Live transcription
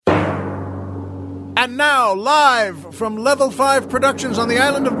And now, live from Level 5 Productions on the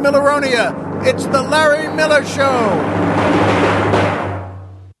island of Milleronia, it's The Larry Miller Show.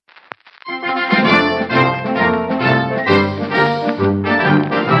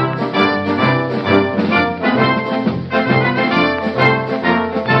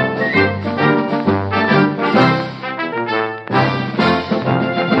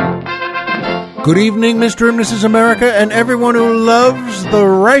 Good evening, Mr. and Mrs. America, and everyone who loves the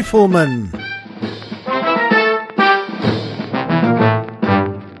Rifleman.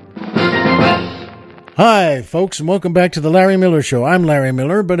 Hi, folks, and welcome back to the Larry Miller Show. I'm Larry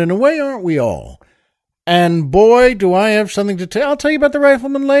Miller, but in a way, aren't we all? And boy, do I have something to tell. I'll tell you about the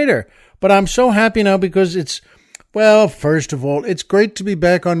Rifleman later. But I'm so happy now because well, first of all, it's great to be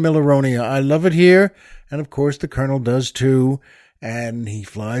back on Milleronia. I love it here, and of course the Colonel does too. And he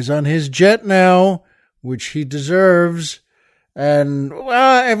flies on his jet now, which he deserves. And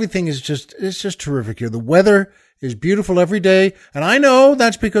everything is it's just terrific here. The weather is beautiful every day. And I know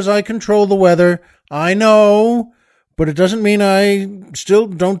that's because I control the weather. I know, but it doesn't mean I still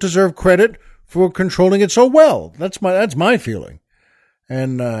don't deserve credit for controlling it so well. That's my feeling.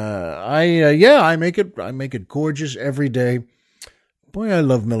 And, I make it gorgeous every day. Boy, I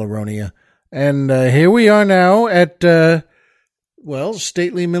love Milleronia. And, here we are now at,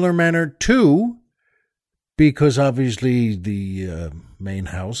 Stately Miller Manor 2, because obviously the main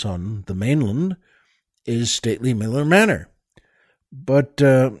house on the mainland is Stately Miller Manor. But,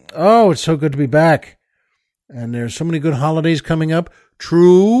 it's so good to be back. And there's so many good holidays coming up.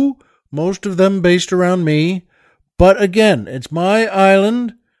 True, most of them based around me. But again, it's my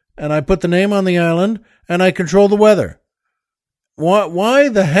island, and I put the name on the island, and I control the weather. Why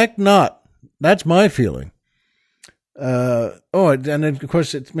the heck not? That's my feeling. And of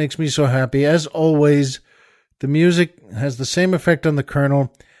course it makes me so happy. As always, the music has the same effect on the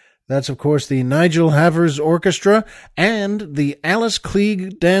Colonel. That's, of course, the Nigel Havers Orchestra and the Alice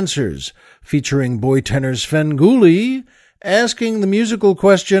Klieg Dancers, featuring boy tenor Svengoolie, asking the musical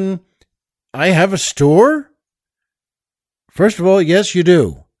question, I have a store? First of all, yes, you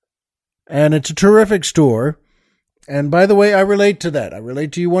do. And it's a terrific store. And by the way, I relate to that. I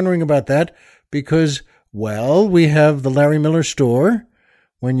relate to you wondering about that because we have the Larry Miller store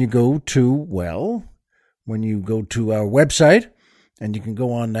when you go to our website, and you can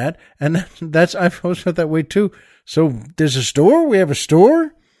go on that. And I've always felt that way too. So there's a store? We have a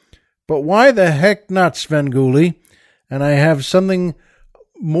store? But why the heck not, Svengoolie? And I have something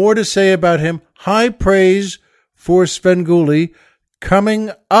more to say about him. High praise for Svengoolie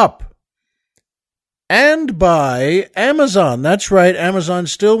coming up. And by Amazon. That's right,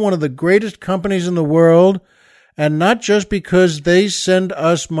 Amazon's still one of the greatest companies in the world, and not just because they send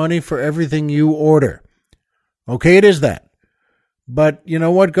us money for everything you order. Okay, it is that. But you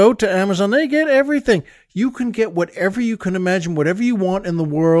know what? Go to Amazon. They get everything. You can get whatever you can imagine, whatever you want in the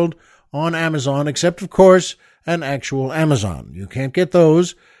world on Amazon, except, of course, an actual Amazon. You can't get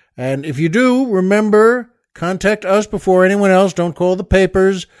those. And if you do, remember, contact us before anyone else. Don't call the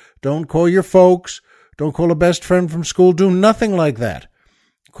papers. Don't call your folks. Don't call a best friend from school. Do nothing like that.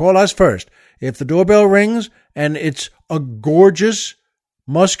 Call us first. If the doorbell rings and it's a gorgeous,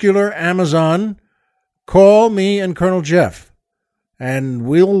 muscular Amazon, call me and Colonel Jeff. And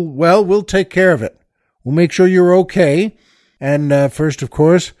we'll take care of it. We'll make sure you're okay. And first, of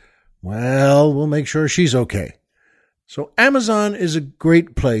course, we'll make sure she's okay. So Amazon is a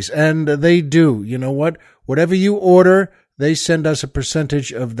great place. And they do. You know what? Whatever you order, they send us a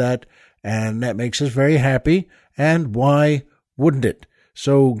percentage of that. And that makes us very happy. And why wouldn't it?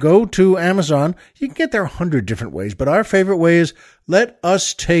 So go to Amazon. You can get there 100 different ways, but our favorite way is let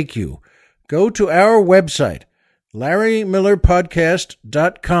us take you. Go to our website,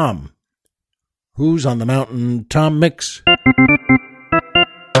 LarryMillerPodcast.com. Who's on the mountain? Tom Mix.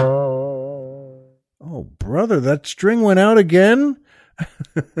 Oh, brother, that string went out again?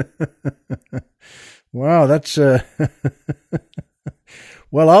 Wow, that's...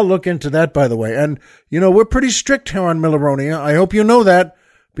 Well, I'll look into that, by the way. And, we're pretty strict here on Milleronia. I hope you know that,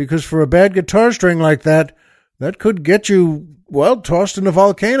 because for a bad guitar string like that could get you, tossed in a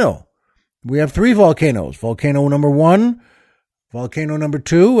volcano. We have 3 volcanoes. Volcano number 1, volcano number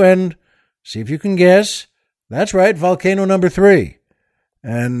 2, and see if you can guess. That's right, volcano number 3.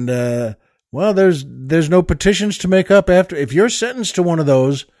 And, there's no petitions to make up after. If you're sentenced to one of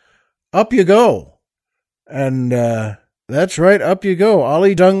those, up you go. And, that's right, up you go.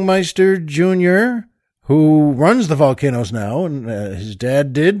 Ollie Dungmeister Jr., who runs the volcanoes now, and his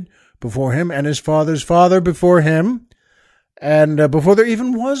dad did before him, and his father's father before him, and before there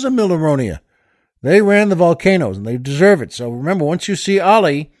even was a Milleronia. They ran the volcanoes, and they deserve it. So remember, once you see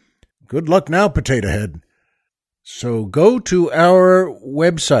Ollie, Good luck now, potatohead. So go to our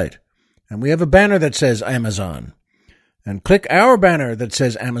website, and we have a banner that says Amazon. And click our banner that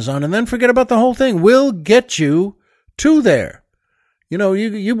says Amazon, and then forget about the whole thing. We'll get you to there. You know,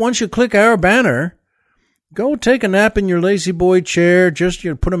 you once you click our banner, go take a nap in your lazy boy chair. Just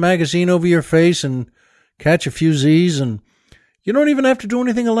put a magazine over your face and catch a few Z's, and you don't even have to do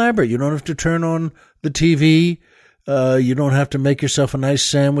anything elaborate. You don't have to turn on the TV. You don't have to make yourself a nice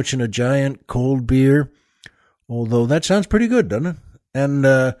sandwich and a giant cold beer. Although that sounds pretty good, doesn't it? And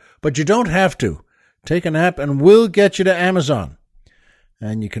but you don't have to. Take a nap, and we'll get you to Amazon.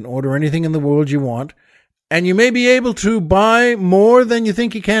 And you can order anything in the world you want. And you may be able to buy more than you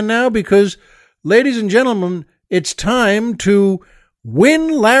think you can now because, ladies and gentlemen, it's time to win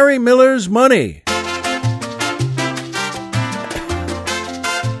Larry Miller's money.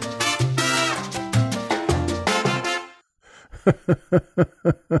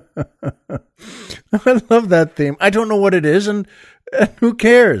 I love that theme. I don't know what it is, and who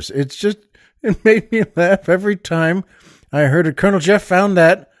cares? It made me laugh every time I heard it. Colonel Jeff found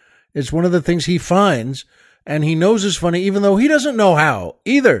that. It's one of the things he finds, and he knows is funny, even though he doesn't know how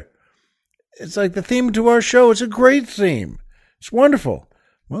either. It's like the theme to our show. It's a great theme. It's wonderful.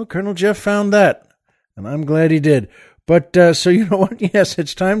 Well, Colonel Jeff found that, and I'm glad he did. But, so you know what? Yes,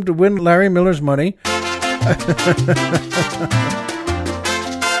 it's time to win Larry Miller's money.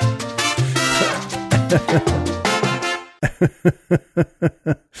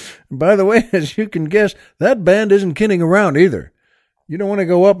 By the way, as you can guess, that band isn't kidding around either. You don't want to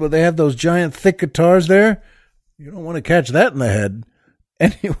go up, but they have those giant thick guitars there. You don't want to catch that in the head.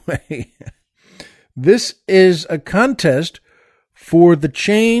 Anyway, this is a contest for the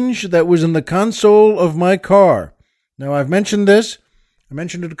change that was in the console of my car. Now, I've mentioned this. I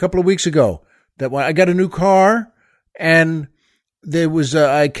mentioned it a couple of weeks ago, that I got a new car, and there was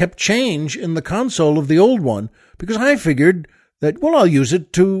I kept change in the console of the old one because I figured that, well, I'll use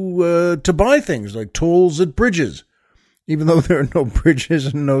it to buy things like tolls at bridges, even though there are no bridges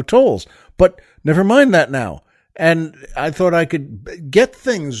and no tolls. But never mind that now. And I thought I could get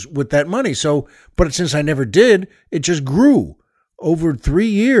things with that money. So, but since I never did, it just grew over 3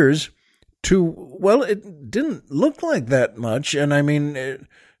 years to, well, it didn't look like that much. And I mean, it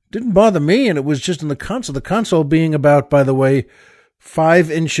didn't bother me. And it was just in the console. The console being about, by the way,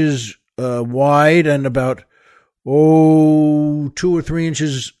 5 inches wide and about 2 or 3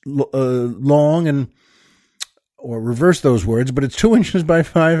 inches long, and or reverse those words, but it's 2 inches by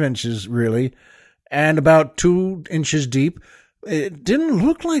 5 inches really, and about 2 inches deep. It didn't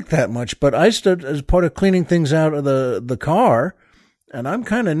look like that much, but I stood as part of cleaning things out of the car, and I'm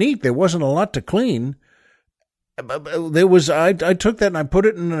kind of neat. There wasn't a lot to clean. There was I took that and I put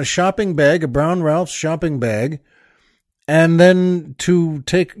it in a shopping bag, a Brown Ralph's shopping bag. And then to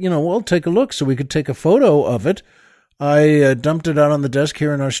take, take a look so we could take a photo of it, I dumped it out on the desk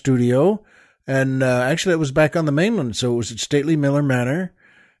here in our studio. And actually, it was back on the mainland, so it was at Stately Miller Manor.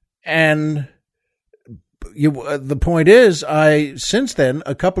 And the point is, since then,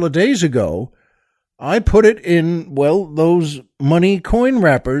 a couple of days ago, I put it in, well, those money coin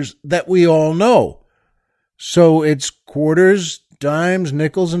wrappers that we all know. So it's quarters, dimes,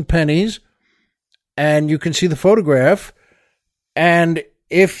 nickels, and pennies. And you can see the photograph. And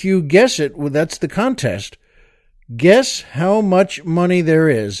if you guess it, well, that's the contest. Guess how much money there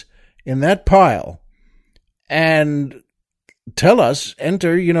is in that pile. And tell us,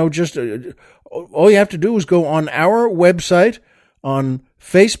 enter, just all you have to do is go on our website on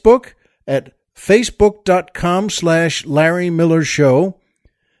Facebook at facebook.com/Larry Miller Show.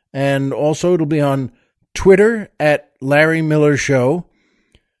 And also it'll be on Twitter at Larry Miller Show.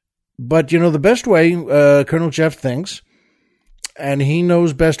 But, the best way, Colonel Jeff thinks, and he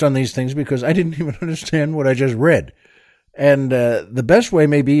knows best on these things because I didn't even understand what I just read. And the best way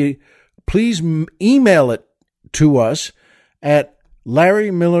may be, please email it to us at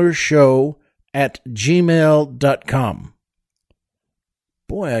larrymillershow@gmail.com.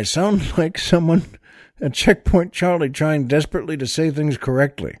 Boy, I sound like someone at Checkpoint Charlie trying desperately to say things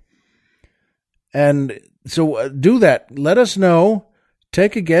correctly. And so do that. Let us know.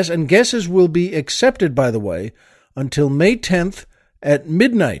 Take a guess, and guesses will be accepted, by the way, until May 10th at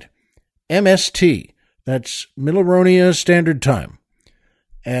midnight, MST. That's Milleronia Standard Time.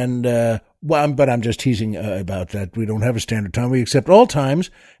 And, but I'm just teasing about that. We don't have a standard time. We accept all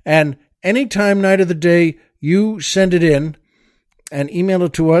times, and any time, night of the day, you send it in and email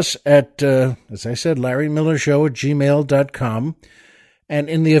it to us at, as I said, larrymillershow@gmail.com. And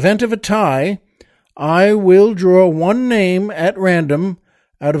in the event of a tie, I will draw one name at random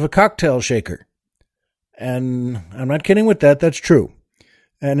out of a cocktail shaker. And I'm not kidding with that. That's true.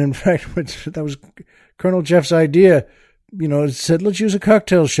 And in fact, that was Colonel Jeff's idea. Said, let's use a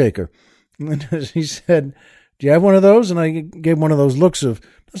cocktail shaker. And he said, do you have one of those? And I gave one of those looks of,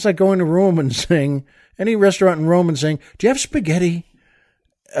 it's like going to Rome and saying, any restaurant in Rome and saying, do you have spaghetti?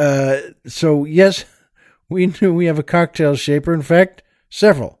 So yes, we do. We have a cocktail shaker. In fact,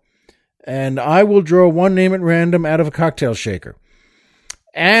 several. And I will draw one name at random out of a cocktail shaker.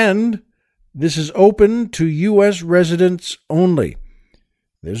 And this is open to U.S. residents only.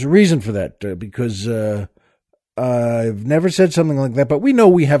 There's a reason for that, because I've never said something like that, but we know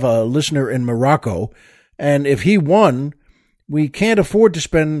we have a listener in Morocco, and if he won, we can't afford to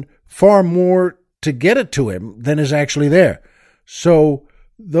spend far more to get it to him than is actually there. So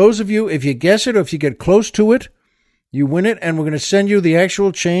those of you, if you guess it or if you get close to it, you win it, and we're going to send you the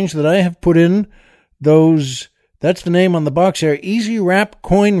actual change that I have put in those, that's the name on the box here, Easy Wrap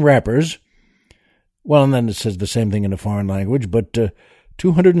coin wrappers. Well, and then it says the same thing in a foreign language, but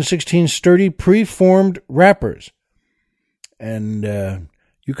 216 sturdy preformed wrappers. And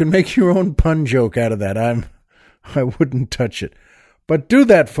you can make your own pun joke out of that. I wouldn't touch it. But do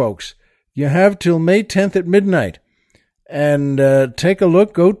that, folks. You have till May 10th at midnight. And take a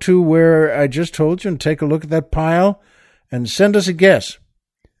look. Go to where I just told you and take a look at that pile and send us a guess.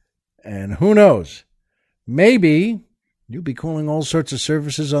 And who knows? Maybe you'll be calling all sorts of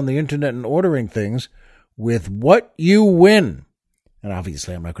services on the internet and ordering things with what you win. And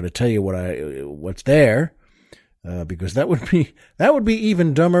obviously, I'm not going to tell you what's there, because that would be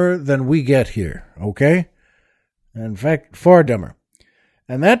even dumber than we get here. Okay, in fact, far dumber.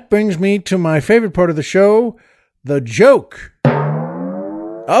 And that brings me to my favorite part of the show, the joke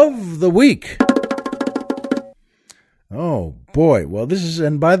of the week. Oh boy! Well, this is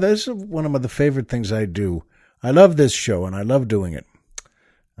one of the favorite things I do. I love this show, and I love doing it.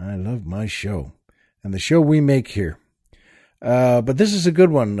 I love my show and the show we make here. But this is a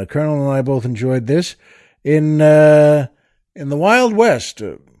good one. The Colonel and I both enjoyed this. In the Wild West,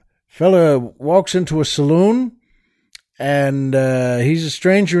 a fella walks into a saloon, and he's a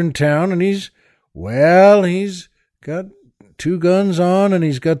stranger in town, and he's got 2 guns on, and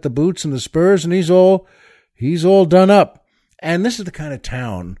he's got the boots and the spurs, and he's all done up. And this is the kind of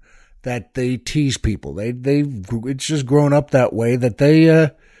town that they tease people. It's just grown up that way, that they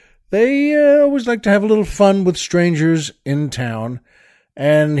always like to have a little fun with strangers in town.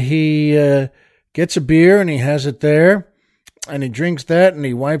 And he gets a beer, and he has it there, and he drinks that, and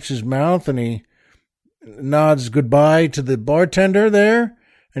he wipes his mouth, and he nods goodbye to the bartender there,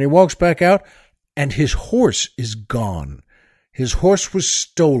 and he walks back out, and his horse is gone. His horse was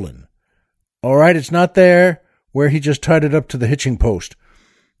stolen. All right, it's not there where he just tied it up to the hitching post.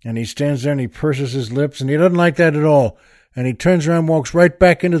 And he stands there and he purses his lips, and he doesn't like that at all. And he turns around, walks right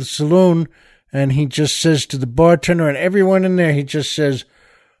back into the saloon, and he just says to the bartender and everyone in there, he just says,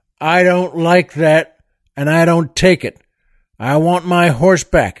 I don't like that, and I don't take it. I want my horse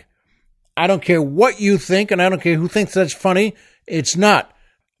back. I don't care what you think, and I don't care who thinks that's funny. It's not.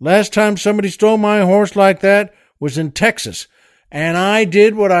 Last time somebody stole my horse like that was in Texas, and I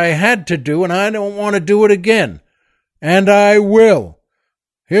did what I had to do, and I don't want to do it again. And I will.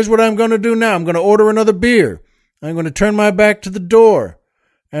 Here's what I'm going to do now. I'm going to order another beer. I'm going to turn my back to the door.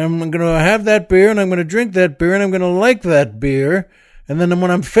 And I'm going to have that beer, and I'm going to drink that beer, and I'm going to like that beer. And then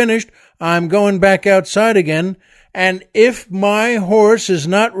when I'm finished, I'm going back outside again. And if my horse is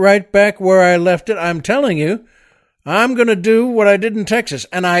not right back where I left it, I'm telling you, I'm going to do what I did in Texas.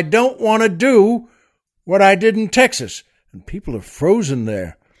 And I don't want to do what I did in Texas. And people are frozen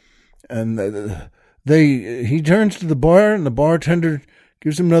there. And he turns to the bar, and the bartender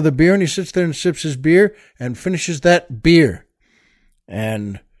gives him another beer, and he sits there and sips his beer and finishes that beer.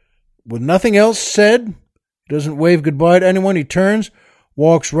 And with nothing else said, he doesn't wave goodbye to anyone. He turns,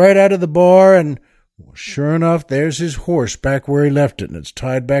 walks right out of the bar, and sure enough, there's his horse back where he left it, and it's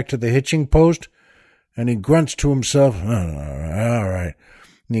tied back to the hitching post, and he grunts to himself, all right.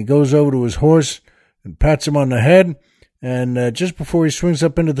 And he goes over to his horse and pats him on the head, and just before he swings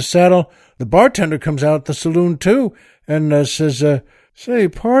up into the saddle, the bartender comes out the saloon too, and says, say,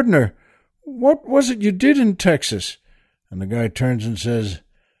 partner, what was it you did in Texas? And the guy turns and says,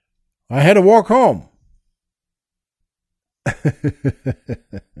 I had to walk home.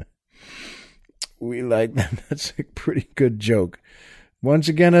 We like that. That's a pretty good joke. Once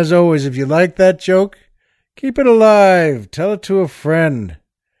again, as always, if you like that joke, keep it alive. Tell it to a friend.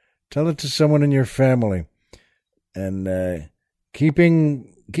 Tell it to someone in your family. And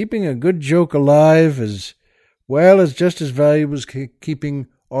keeping a good joke alive as well as just as valuable as keeping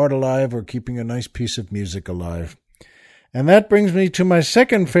art alive or keeping a nice piece of music alive. And that brings me to my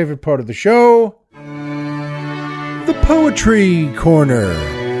second favorite part of the show, the the Poetry Corner.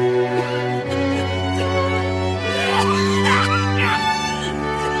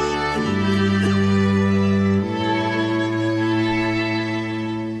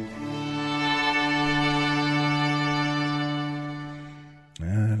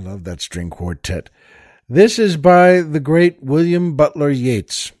 I love that string quartet. This is by the great William Butler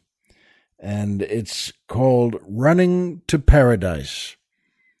Yeats, and it's called Running to Paradise.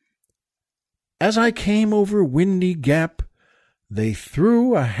 As I came over Windy Gap, they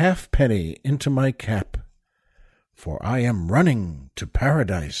threw a halfpenny into my cap, for I am running to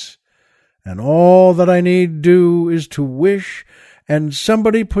paradise, and all that I need do is to wish, and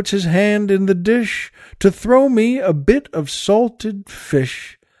somebody puts his hand in the dish to throw me a bit of salted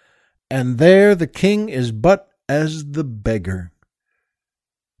fish, and there the king is but as the beggar.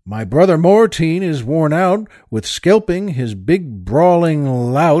 My brother Mortine is worn out with scalping his big brawling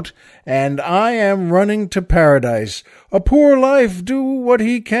lout, and I am running to paradise. A poor life, do what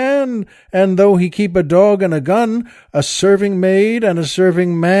he can, and though he keep a dog and a gun, a serving maid and a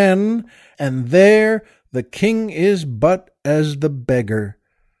serving man, and there the king is but as the beggar.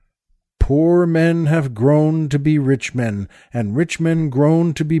 Poor men have grown to be rich men, and rich men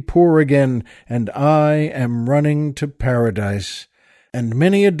grown to be poor again, and I am running to paradise. And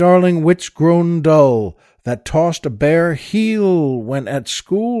many a darling wit's grown dull, that tossed a bare heel when at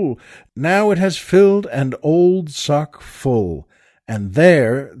school, now it has filled an old sock full, and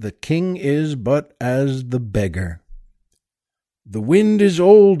there the king is but as the beggar. The wind is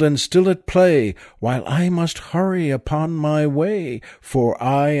old and still at play, while I must hurry upon my way, for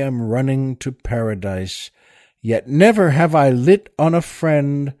I am running to paradise. Yet never have I lit on a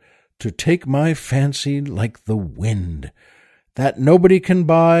friend to take my fancy like the wind, that nobody can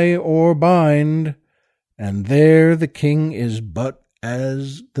buy or bind, and there the king is but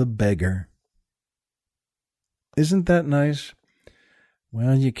as the beggar. Isn't that nice?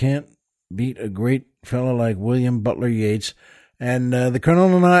 Well, you can't beat a great fellow like William Butler Yeats. And the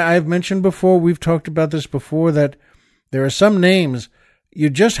Colonel and I've mentioned before, we've talked about this before, that there are some names, you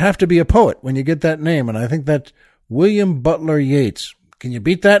just have to be a poet when you get that name, and I think that's William Butler Yeats. Can you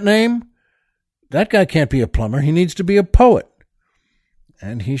beat that name? That guy can't be a plumber. He needs to be a poet.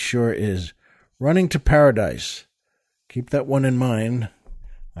 And he sure is. Running to Paradise. Keep that one in mind.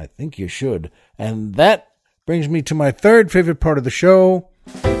 I think you should. And that brings me to my third favorite part of the show.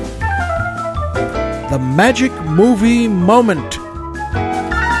 The Magic Movie Moment.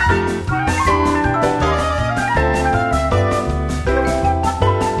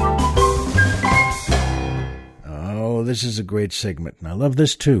 Oh, this is a great segment. And I love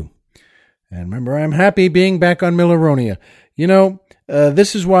this too. And remember, I'm happy being back on Milleronia. You know,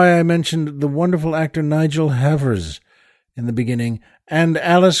 this is why I mentioned the wonderful actor Nigel Havers in the beginning, and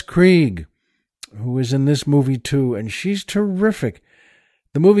Alice Krieg, who is in this movie too, and she's terrific.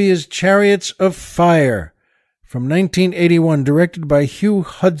 The movie is Chariots of Fire from 1981, directed by Hugh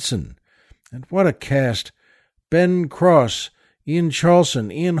Hudson. And what a cast. Ben Cross, Ian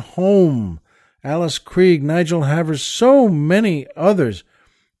Charleson, Ian Holm, Alice Krieg, Nigel Havers, so many others.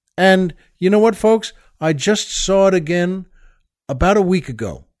 And you know what, folks? I just saw it again about a week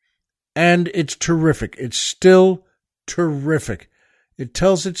ago, and it's terrific. It's still terrific. It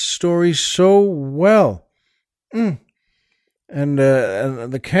tells its story so well. And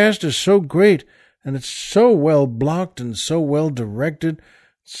the cast is so great, and it's so well blocked and so well directed,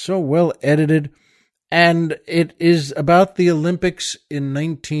 so well edited, and it is about the Olympics in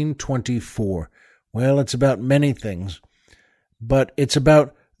 1924. Well, it's about many things, but it's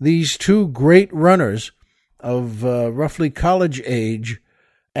about these two great runners of roughly college age,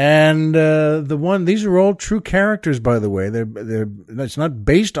 and these are all true characters, by the way. It's not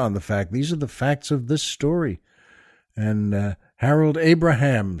based on the fact. These are the facts of this story. And Harold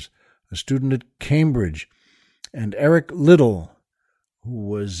Abrahams, a student at Cambridge, and Eric Liddell, who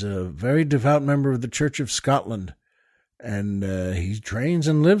was a very devout member of the Church of Scotland, and he trains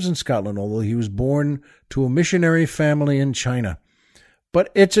and lives in Scotland, although he was born to a missionary family in China. But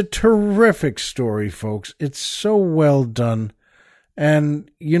it's a terrific story, folks. It's so well done.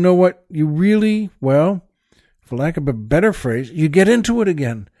 And you know what? You really, well, for lack of a better phrase, you get into it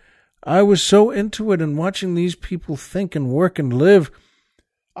again. I was so into it, and watching these people think and work and live,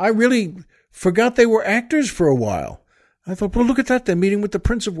 I really forgot they were actors for a while. I thought, well, look at that. They're meeting with the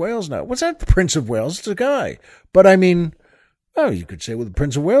Prince of Wales now. What's that, the Prince of Wales? It's a guy. But I mean, oh, you could say, well, the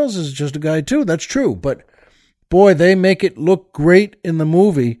Prince of Wales is just a guy too. That's true. But boy, they make it look great in the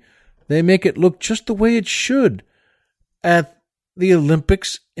movie. They make it look just the way it should at the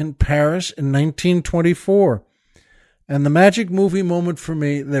Olympics in Paris in 1924. And the magic movie moment for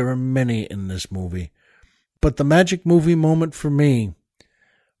me, there are many in this movie. But the magic movie moment for me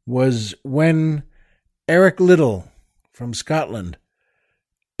was when Eric Liddell from Scotland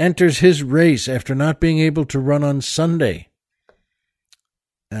enters his race after not being able to run on Sunday.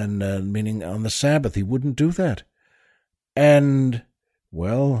 And meaning on the Sabbath, he wouldn't do that. And,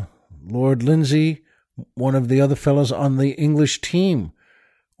 well, Lord Lindsay, one of the other fellows on the English team,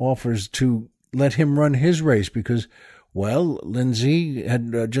 offers to let him run his race because, well, Lindsay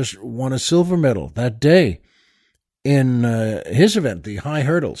had just won a silver medal that day in his event, the high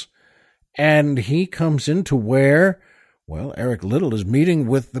hurdles. And he comes into where, well, Eric Liddell is meeting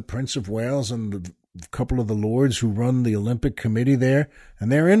with the Prince of Wales and a couple of the lords who run the Olympic Committee there.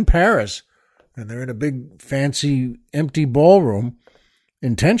 And they're in Paris. And they're in a big, fancy, empty ballroom,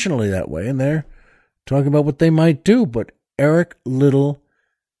 intentionally that way. And they're talking about what they might do. But Eric Liddell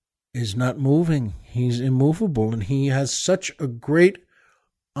is not moving. He's immovable. And he has such a great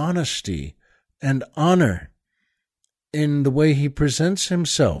honesty and honor in the way he presents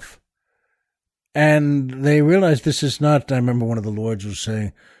himself. And they realize this is not, I remember one of the lords was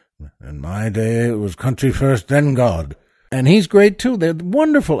saying, in my day it was country first, then God. And he's great too. They're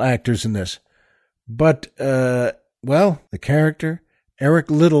wonderful actors in this. But, well, the character, Eric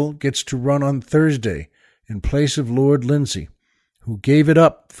Liddell, gets to run on Thursday in place of Lord Lindsay, who gave it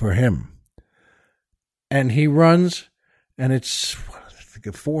up for him. And he runs, and it's I think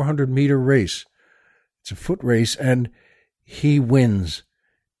a 400-meter race. It's a foot race, and he wins.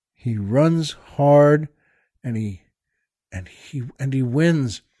 He runs hard, and he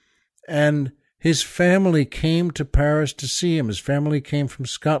wins. And his family came to Paris to see him. His family came from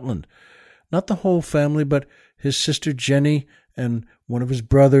Scotland. Not the whole family, but his sister Jenny and one of his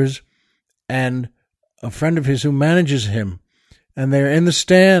brothers and a friend of his who manages him. And they're in the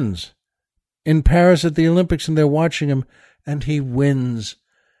stands in Paris at the Olympics, and they're watching him, and he wins.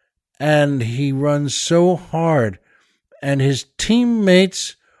 And he runs so hard. And his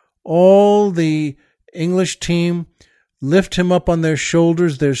teammates, all the English team, lift him up on their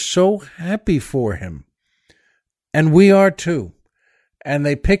shoulders. They're so happy for him. And we are too. And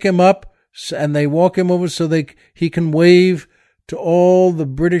they pick him up and they walk him over so he can wave to all the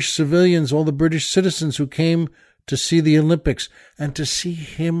British civilians, all the British citizens who came to see the Olympics and to see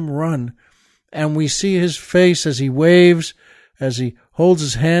him run. And we see his face as he waves, as he holds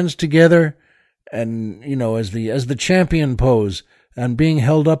his hands together, and, you know, as the champion pose, and being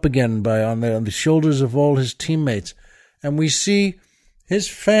held up again on the shoulders of all his teammates. And we see his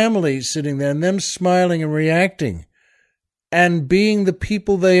family sitting there and them smiling and reacting and being the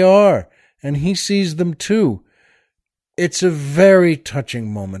people they are. And he sees them too. It's a very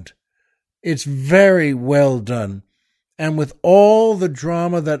touching moment. It's very well done. And with all the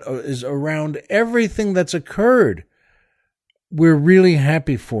drama that is around everything that's occurred, we're really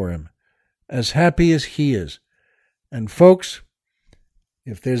happy for him, as happy as he is. And folks,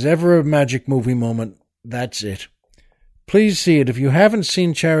 if there's ever a magic movie moment, that's it. Please see it. If you haven't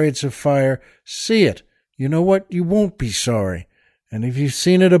seen Chariots of Fire, see it. You know what? You won't be sorry. And if you've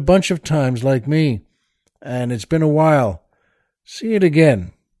seen it a bunch of times like me, and it's been a while, see it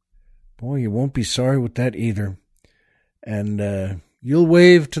again. Boy, you won't be sorry with that either. And you'll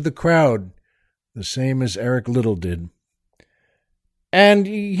wave to the crowd the same as Eric Liddell did. And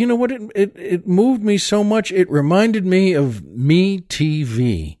you know what? It moved me so much, it reminded me of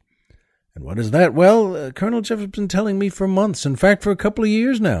MeTV. And what is that? Well, Colonel Jeff has been telling me for months, in fact, for a couple of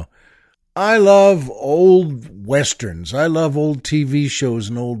years now. I love old westerns. I love old TV shows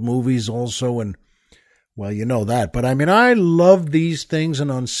and old movies also, and, well, you know that. But, I mean, I love these things,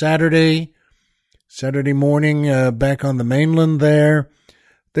 and on Saturday morning, back on the mainland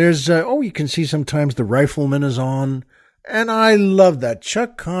there's, you can see sometimes The Rifleman is on, and I love that.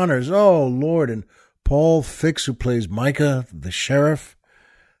 Chuck Connors, oh, Lord, and Paul Fix, who plays Micah, the sheriff,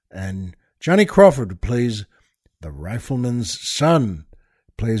 and Johnny Crawford, who plays the rifleman's son,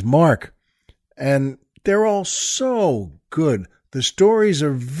 plays Mark. And they're all so good. The stories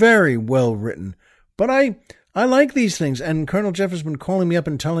are very well written. But I like these things. And Colonel Jeff has been calling me up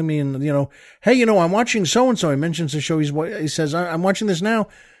and telling me, and hey, I'm watching so-and-so. He mentions the show. He says, I'm watching this now.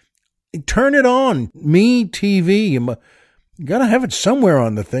 Turn it on. MeTV. You got to have it somewhere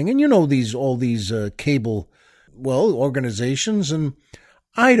on the thing. And all these cable, organizations. And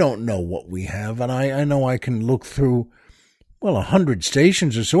I don't know what we have. And I know I can look through 100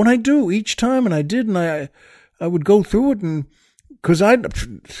 stations or so, and I do each time, and I did, and I would go through it, and because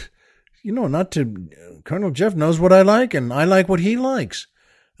Colonel Jeff knows what I like, and I like what he likes,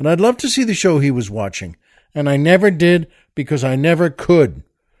 and I'd love to see the show he was watching, and I never did because I never could.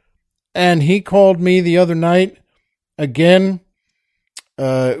 And he called me the other night again.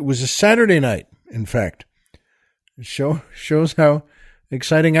 It was a Saturday night, in fact, Shows how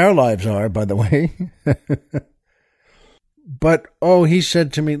exciting our lives are, by the way. But, he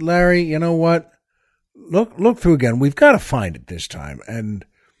said to me, Larry, you know what? Look through again. We've got to find it this time. And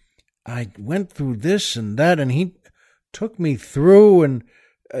I went through this and that, and he took me through, and,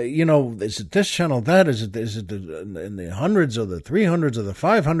 is it this channel, that? Is it in the hundreds or the 300s or the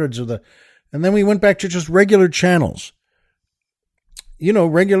 500s or the... And then we went back to just regular channels.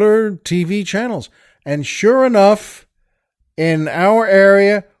 Regular TV channels. And sure enough, in our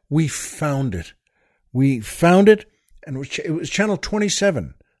area, we found it. And it was channel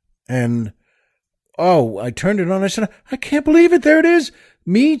 27. And, I turned it on. I said, I can't believe it. There it is.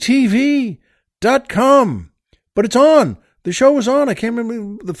 MeTV.com. But it's on. The show was on. I can't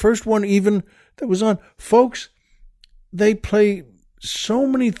remember the first one even that was on. Folks, they play so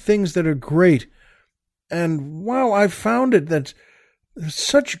many things that are great. And, wow, I found it. That's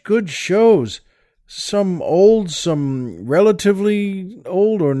such good shows. Some old, some relatively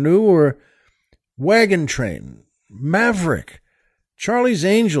old or new, or Wagon Train, Maverick, Charlie's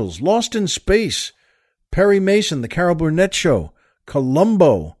Angels, Lost in Space, Perry Mason, The Carol Burnett Show,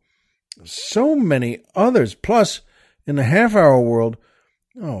 Columbo, so many others. Plus, in the half-hour world,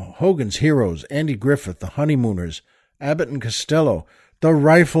 Hogan's Heroes, Andy Griffith, The Honeymooners, Abbott and Costello, The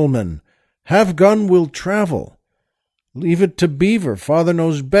Rifleman, Have Gun Will Travel, Leave It to Beaver, Father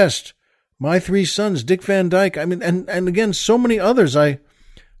Knows Best, My Three Sons, Dick Van Dyke. I mean, and again, so many others. I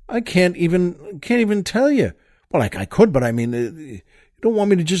can't even tell you. Well, I could, but I mean, you don't want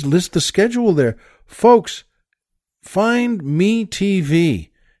me to just list the schedule there. Folks, find MeTV,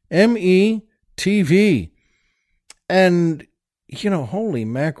 METV. And, holy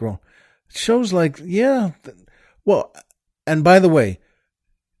mackerel. Shows like, well, and by the way,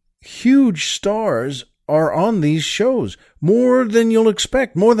 huge stars are on these shows. More than you'll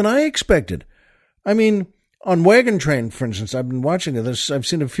expect, more than I expected. I mean, on Wagon Train, for instance, I've been watching this. I've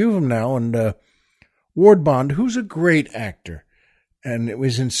seen a few of them now, and Ward Bond, who's a great actor, and it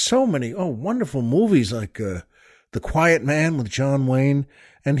was in so many wonderful movies like The Quiet Man with John Wayne,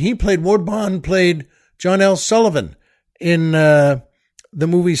 and Ward Bond played John L. Sullivan in the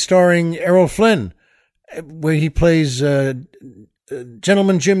movie starring Errol Flynn, where he plays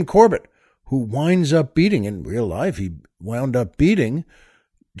Gentleman Jim Corbett, who winds up beating, in real life, he wound up beating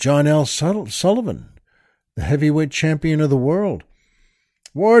John L. Sullivan, the heavyweight champion of the world.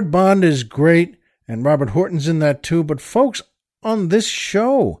 Ward Bond is great, and Robert Horton's in that too. But folks, on this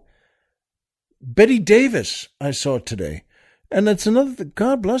show, Bette Davis, I saw today. And that's another,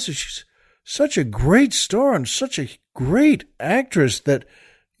 God bless her, she's such a great star and such a great actress that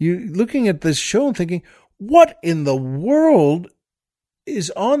you're looking at this show and thinking, what in the world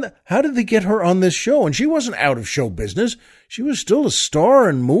is on? How did they get her on this show? And she wasn't out of show business. She was still a star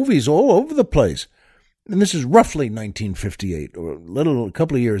in movies all over the place. And this is roughly 1958, or a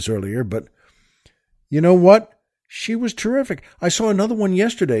couple of years earlier. But you know what? She was terrific. I saw another one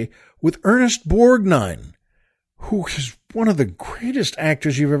yesterday with Ernest Borgnine, who is one of the greatest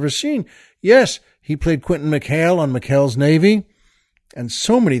actors you've ever seen. Yes, he played Quentin McHale on McHale's Navy, and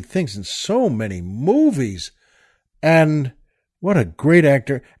so many things in so many movies. And what a great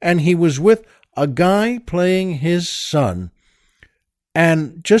actor. And he was with a guy playing his son.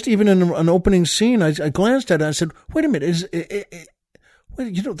 And just even in an opening scene, I glanced at it and I said, wait a minute,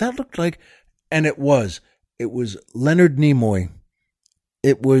 that looked like... And it was Leonard Nimoy.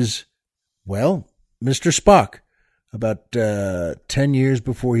 It was, Mr. Spock. About 10 years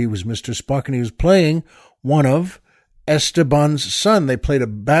before he was Mr. Spock, and he was playing one of Esteban's son. They played a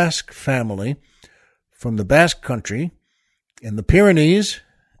Basque family from the Basque country in the Pyrenees,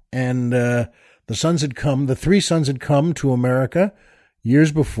 and the three sons had come to America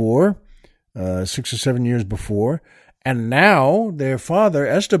years before, 6 or 7 years before, and now their father,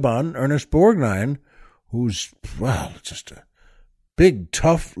 Esteban, Ernest Borgnine, who's, just a big,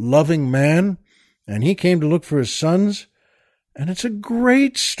 tough, loving man, and he came to look for his sons, and it's a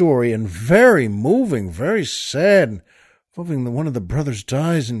great story and very moving, very sad. One of the brothers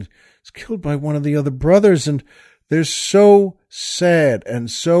dies and is killed by one of the other brothers, and they're so sad and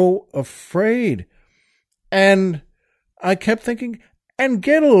so afraid. And I kept thinking, and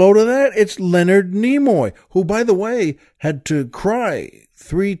get a load of that, it's Leonard Nimoy, who, by the way, had to cry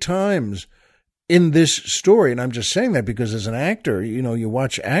 3 times in this story. And I'm just saying that because as an actor, you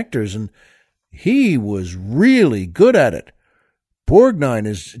watch actors, and he was really good at it. Borgnine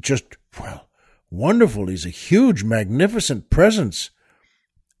is just, wonderful. He's a huge, magnificent presence.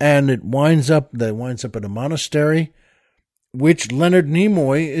 And they winds up at a monastery, which Leonard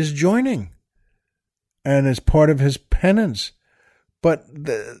Nimoy is joining. And as part of his penance. But,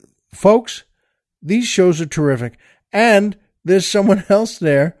 folks, These shows are terrific. And there's someone else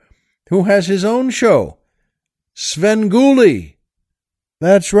there who has his own show, Svengoolie.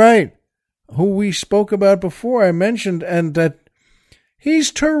 That's right. Who we spoke about before, I mentioned, and that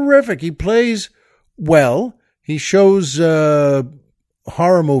he's terrific. He plays well. He shows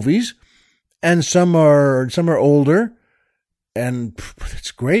horror movies, and some are older, and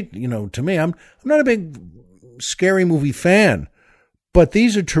it's great. To me, I'm not a big scary movie fan, but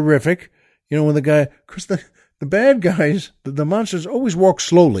these are terrific. When the guy, because the bad guys, the monsters always walk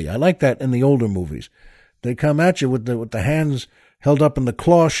slowly. I like that in the older movies. They come at you with the hands held up in the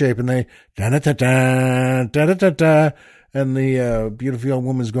claw shape, and they da-da-da-da, da-da-da-da, and the beautiful young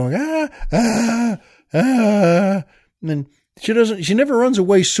woman's going, and then she never runs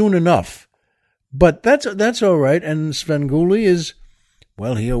away soon enough. But that's all right. And Svengoolie is,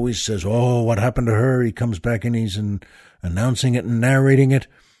 well, he always says, oh, what happened to her? He comes back and he's announcing it and narrating it.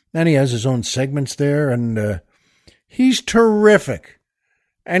 And he has his own segments there, and he's terrific.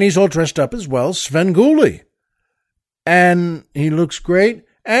 And he's all dressed up as well, Svengoolie. And he looks great.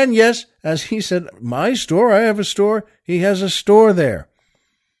 And yes, as he said, my store, I have a store. He has a store there.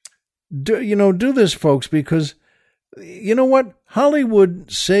 Do this, folks, because you know what?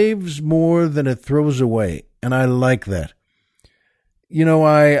 Hollywood saves more than it throws away. And I like that.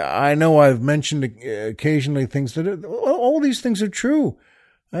 I know I've mentioned occasionally things that all these things are true.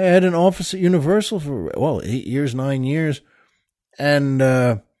 I had an office at Universal for, 8 years, 9 years. And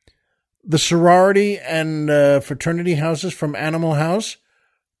the sorority and fraternity houses from Animal House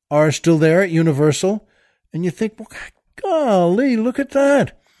are still there at Universal. And you think, well, golly, look at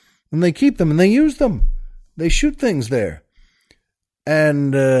that. And they keep them and they use them. They shoot things there.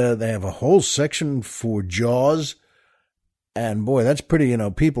 And they have a whole section for Jaws. And boy, that's pretty,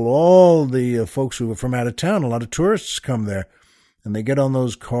 people, all the folks who are from out of town, a lot of tourists come there. And they get on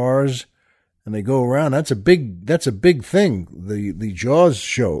those cars and they go around. That's a big thing, the Jaws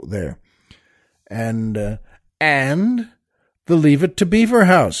show there. And the Leave It to Beaver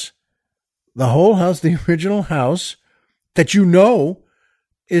house. The whole house, the original house that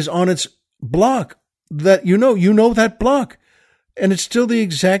is on its block. That you know that block. And it's still the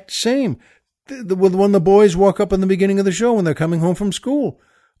exact same. When the boys walk up in the beginning of the show when they're coming home from school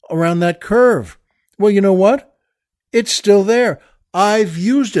around that curve. Well, you know what? It's still there. I've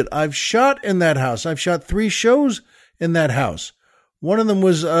used it. I've shot in that house. I've shot 3 shows in that house. One of them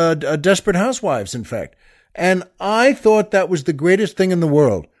was Desperate Housewives, in fact. And I thought that was the greatest thing in the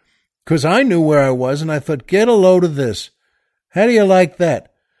world because I knew where I was, and I thought, get a load of this. How do you like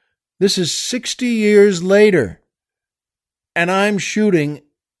that? This is 60 years later, and I'm shooting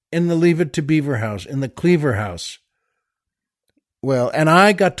in the Leave It to Beaver house, in the Cleaver house. Well, and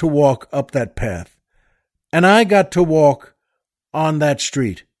I got to walk up that path, and I got to walk on that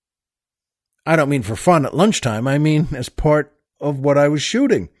street. I don't mean for fun at lunchtime. I mean as part of what I was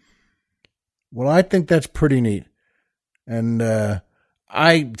shooting. Well, I think that's pretty neat. And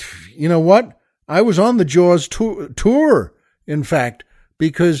you know what? I was on the Jaws tour, in fact,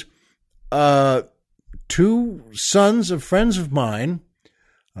 because 2 sons of friends of mine,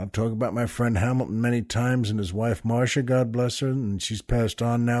 I've talked about my friend Hamilton many times and his wife Marcia, God bless her, and she's passed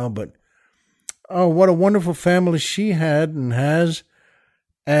on now, but oh, what a wonderful family she had and has.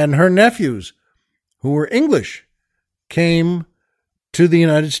 And her nephews, who were English, came to the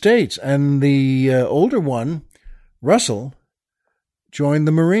United States. And the older one, Russell, joined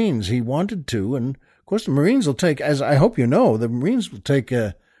the Marines. He wanted to. And, of course, the Marines will take, as I hope you know, the Marines will take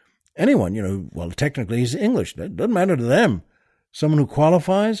anyone, well, technically he's English. That doesn't matter to them. Someone who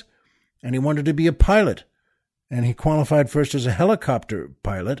qualifies, and he wanted to be a pilot. And he qualified first as a helicopter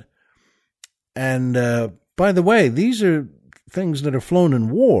pilot. And by the way, these are things that are flown in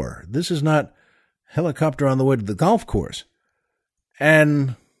war. This is not helicopter on the way to the golf course.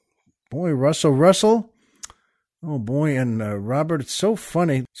 And boy, Russell, oh boy, and Robert, it's so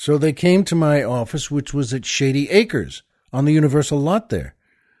funny. So they came to my office, which was at Shady Acres on the Universal lot there.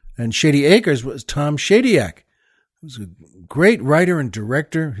 And Shady Acres was Tom Shadyac. He was a great writer and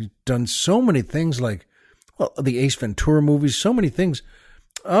director. He's done so many things like, well, the Ace Ventura movies, so many things.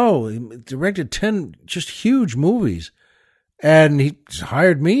 Oh, he directed 10 just huge movies. And he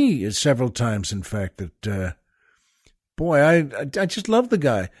hired me several times, in fact. That boy, I just love the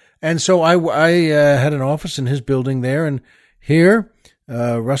guy. And so I had an office in his building there. And here,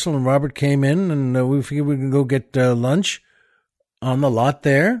 Russell and Robert came in, and we figured we could go get lunch on the lot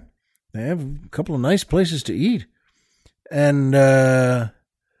there. They have a couple of nice places to eat. And I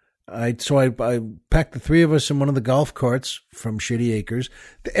packed the 3 of us in one of the golf carts from Shady Acres.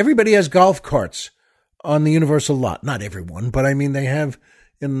 Everybody has golf carts on the Universal lot. Not everyone, but I mean, they have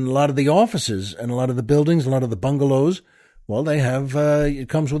in a lot of the offices and a lot of the buildings, a lot of the bungalows, well, they have, it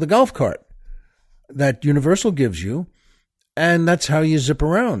comes with a golf cart that Universal gives you, and that's how you zip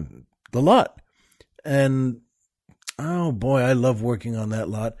around the lot. And, oh boy, I love working on that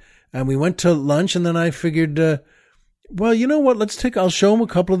lot. And we went to lunch, and then I figured, well, you know what, I'll show them a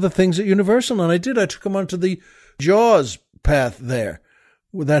couple of the things at Universal. And I did. I took them onto the Jaws path there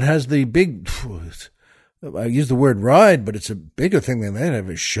that has the big, I use the word ride, but it's a bigger thing than that. They have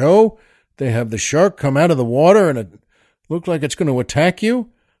a show. They have the shark come out of the water, and it looked like it's going to attack you.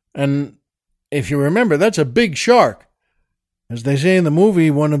 And if you remember, that's a big shark. As they say in the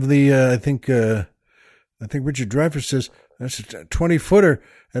movie, one of the, I think Richard Dreyfuss says, that's a 20-footer.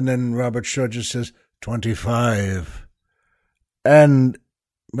 And then Robert Shaw just says, 25. And,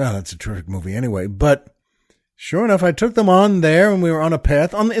 well, that's a terrific movie anyway. But sure enough, I took them on there, and we were on a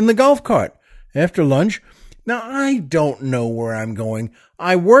path in the golf cart after lunch. Now, I don't know where I'm going.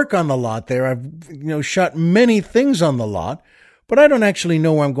 I work on the lot there. I've, shot many things on the lot, but I don't actually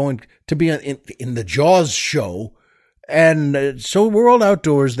know where I'm going to be in the Jaws show. And so we're all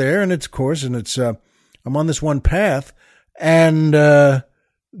outdoors there, and I'm on this one path, and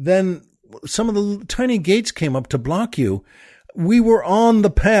then some of the tiny gates came up to block you. We were on the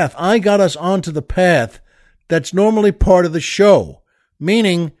path. I got us onto the path that's normally part of the show,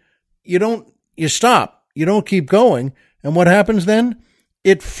 meaning you stop, you don't keep going. And what happens then?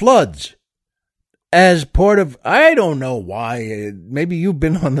 It floods as part of, I don't know why. Maybe you've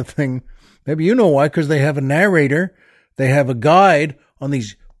been on the thing. Maybe you know why, because they have a narrator. They have a guide on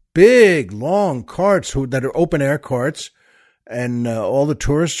these big, long carts that are open air carts, and all the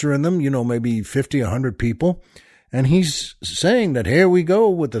tourists are in them, maybe 50, 100 people. And he's saying that here we go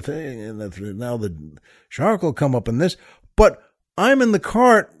with the thing, and now the shark will come up in this. But I'm in the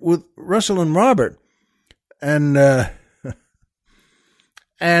cart with Russell and Robert, and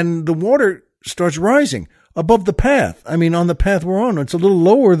and the water starts rising above the path. I mean, on the path we're on, it's a little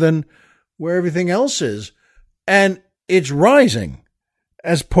lower than where everything else is. And it's rising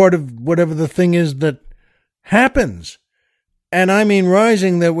as part of whatever the thing is that happens. And I mean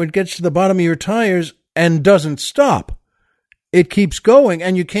rising that it gets to the bottom of your tires and doesn't stop. It keeps going,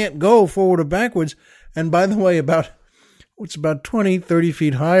 and you can't go forward or backwards. And by the way, about 20, 30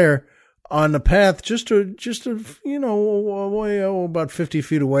 feet higher on the path, about 50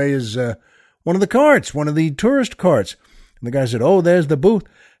 feet away is one of the carts, one of the tourist carts. And the guy said, "Oh, there's the booth."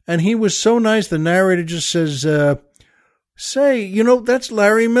 And he was so nice, the narrator just says, "Say, that's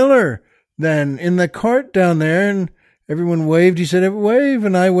Larry Miller then in the cart down there." And everyone waved. He said, "Wave,"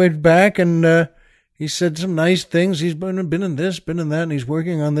 and I waved back, and he said some nice things. He's been in this, been in that, and he's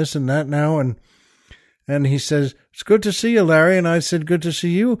working on this and that now. And he says, "It's good to see you, Larry." And I said, "Good to see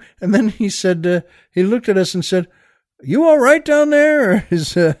you." And then he said, he looked at us and said, "You all right down there?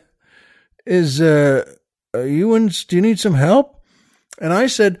 Or do you need some help?" And I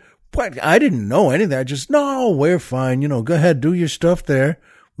said, "What? I didn't know anything. I just, no, we're fine. Go ahead, do your stuff there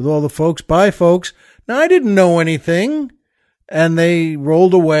with all the folks. Bye, folks." Now, I didn't know anything. And they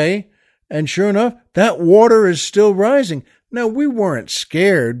rolled away. And sure enough, that water is still rising. Now, we weren't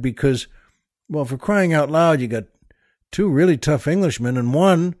scared because, well, for crying out loud, you got two really tough Englishmen, and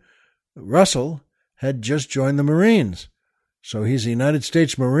one, Russell, had just joined the Marines. So he's a United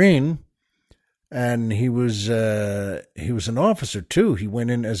States Marine. And he was an officer too. He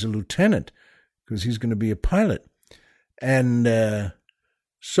went in as a lieutenant because he's going to be a pilot. And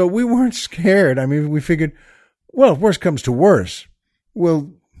so we weren't scared. I mean, we figured, well, if worse comes to worse,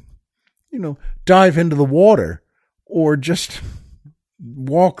 we'll, dive into the water or just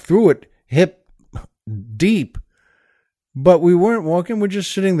walk through it hip deep. But we weren't walking. We're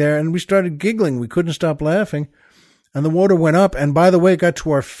just sitting there, and we started giggling. We couldn't stop laughing. And the water went up. And by the way, it got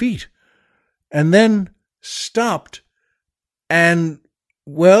to our feet. And then stopped and,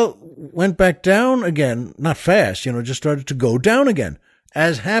 well, went back down again. Not fast, just started to go down again,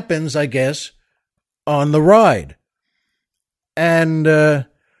 as happens, I guess, on the ride. And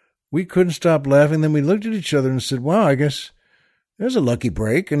we couldn't stop laughing. Then we looked at each other and said, "Wow, I guess there's a lucky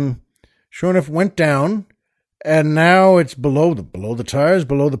break." And sure enough, went down. And now it's below the tires,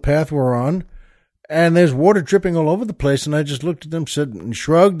 below the path we're on. And there's water dripping all over the place. And I just looked at them, said, and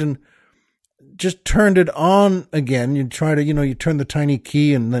shrugged, and just turned it on again. You try to, you turn the tiny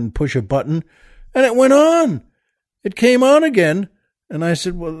key and then push a button, and it went on. It came on again. And I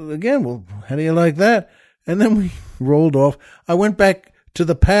said, well, how do you like that? And then we rolled off. I went back to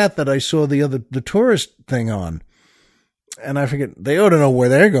the path that I saw the tourist thing on. And I forget, they ought to know where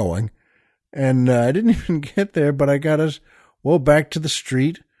they're going. And I didn't even get there, but I got us, back to the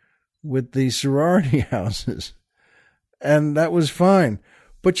street with the sorority houses. And that was fine.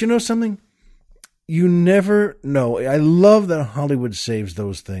 But you know something? You never know. I love that Hollywood saves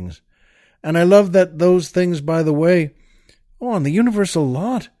those things. And I love that those things, by the way, on the Universal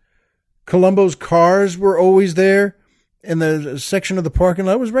lot, Columbo's cars were always there in the section of the parking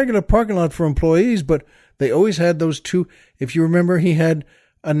lot. It was a regular parking lot for employees, but they always had those two. If you remember, he had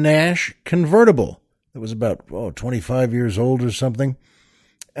a Nash convertible that was about 25 years old or something.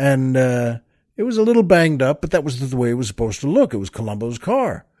 And it was a little banged up, but that was the way it was supposed to look. It was Columbo's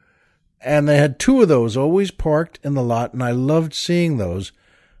car. And they had two of those always parked in the lot, and I loved seeing those.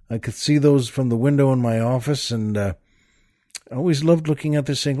 I could see those from the window in my office, and I always loved looking at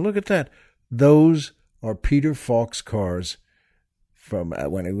this saying, look at that. Those are Peter Falk's cars from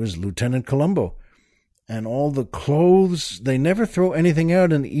when he was Lieutenant Columbo. And all the clothes, they never throw anything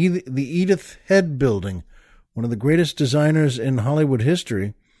out in the Edith Head building, one of the greatest designers in Hollywood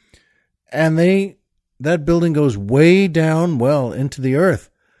history. And that building goes way down, into the earth.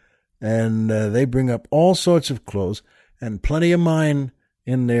 And they bring up all sorts of clothes and plenty of mine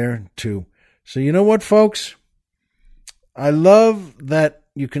in there too. So you know what, folks? I love that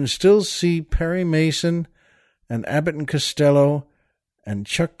you can still see Perry Mason and Abbott and Costello and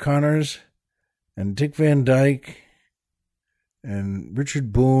Chuck Connors and Dick Van Dyke and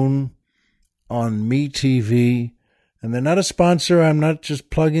Richard Boone on MeTV. And they're not a sponsor. I'm not just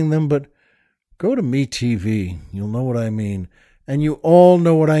plugging them, but go to MeTV. You'll know what I mean. And you all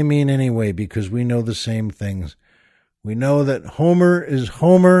know what I mean anyway, because we know the same things. We know that Homer is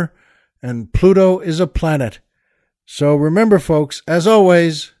Homer and Pluto is a planet. So remember, folks, as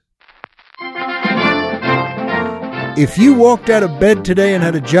always, if you walked out of bed today and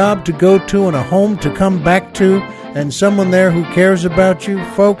had a job to go to and a home to come back to and someone there who cares about you,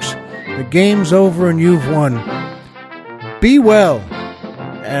 folks, the game's over and you've won. Be well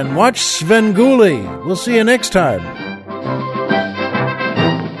and watch Svengoolie. We'll see you next time.